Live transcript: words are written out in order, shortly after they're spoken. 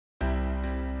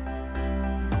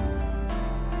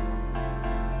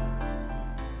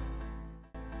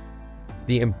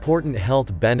The important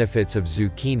health benefits of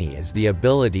zucchini is the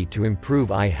ability to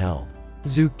improve eye health.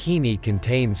 Zucchini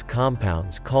contains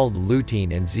compounds called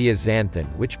lutein and zeaxanthin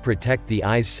which protect the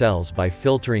eye's cells by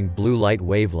filtering blue light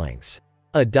wavelengths.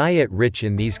 A diet rich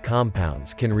in these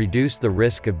compounds can reduce the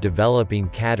risk of developing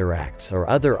cataracts or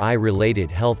other eye-related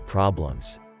health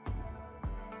problems.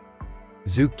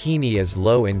 Zucchini is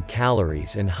low in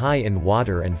calories and high in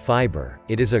water and fiber.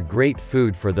 It is a great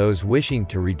food for those wishing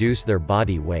to reduce their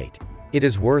body weight. It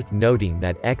is worth noting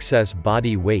that excess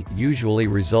body weight usually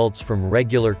results from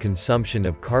regular consumption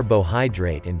of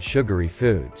carbohydrate and sugary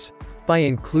foods. By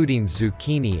including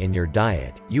zucchini in your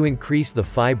diet, you increase the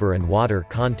fiber and water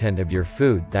content of your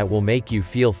food that will make you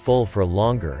feel full for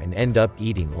longer and end up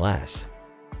eating less.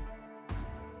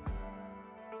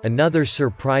 Another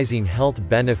surprising health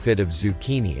benefit of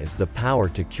zucchini is the power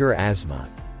to cure asthma.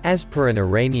 As per an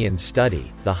Iranian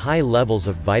study, the high levels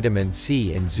of vitamin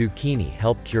C in zucchini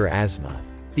help cure asthma.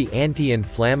 The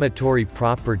anti-inflammatory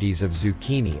properties of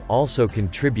zucchini also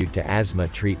contribute to asthma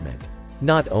treatment.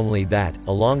 Not only that,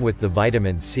 along with the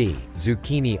vitamin C,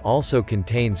 zucchini also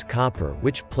contains copper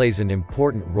which plays an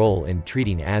important role in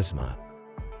treating asthma.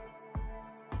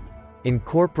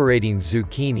 Incorporating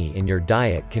zucchini in your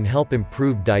diet can help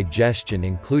improve digestion,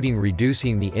 including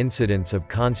reducing the incidence of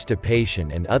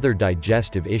constipation and other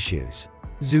digestive issues.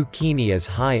 Zucchini is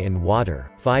high in water,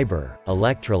 fiber,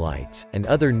 electrolytes, and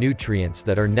other nutrients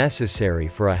that are necessary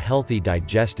for a healthy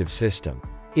digestive system.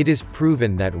 It is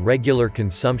proven that regular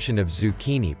consumption of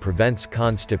zucchini prevents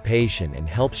constipation and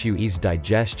helps you ease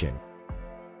digestion.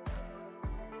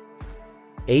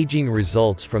 Aging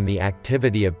results from the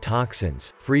activity of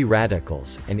toxins, free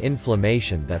radicals, and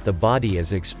inflammation that the body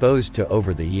is exposed to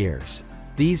over the years.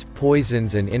 These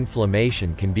poisons and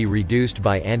inflammation can be reduced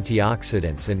by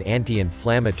antioxidants and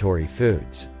anti-inflammatory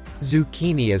foods.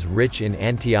 Zucchini is rich in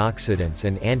antioxidants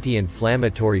and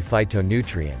anti-inflammatory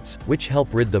phytonutrients, which help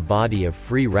rid the body of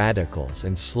free radicals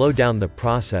and slow down the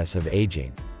process of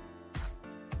aging.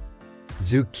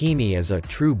 Zucchini is a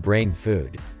true brain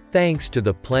food. Thanks to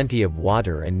the plenty of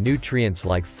water and nutrients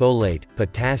like folate,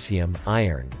 potassium,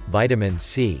 iron, vitamin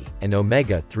C, and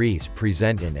omega-3s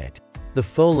present in it. The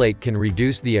folate can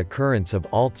reduce the occurrence of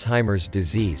Alzheimer's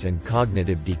disease and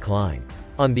cognitive decline.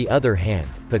 On the other hand,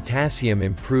 potassium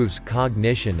improves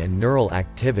cognition and neural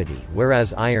activity,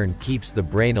 whereas iron keeps the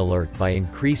brain alert by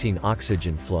increasing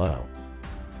oxygen flow.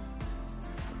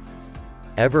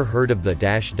 Ever heard of the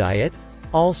DASH diet?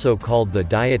 Also called the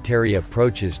dietary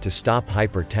approaches to stop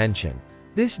hypertension.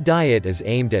 This diet is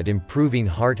aimed at improving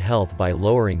heart health by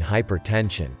lowering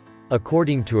hypertension.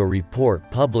 According to a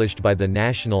report published by the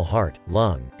National Heart,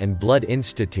 Lung, and Blood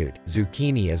Institute,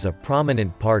 zucchini is a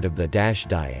prominent part of the DASH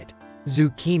diet.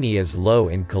 Zucchini is low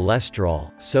in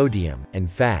cholesterol, sodium,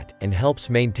 and fat, and helps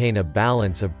maintain a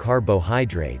balance of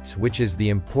carbohydrates, which is the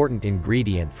important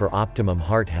ingredient for optimum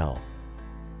heart health.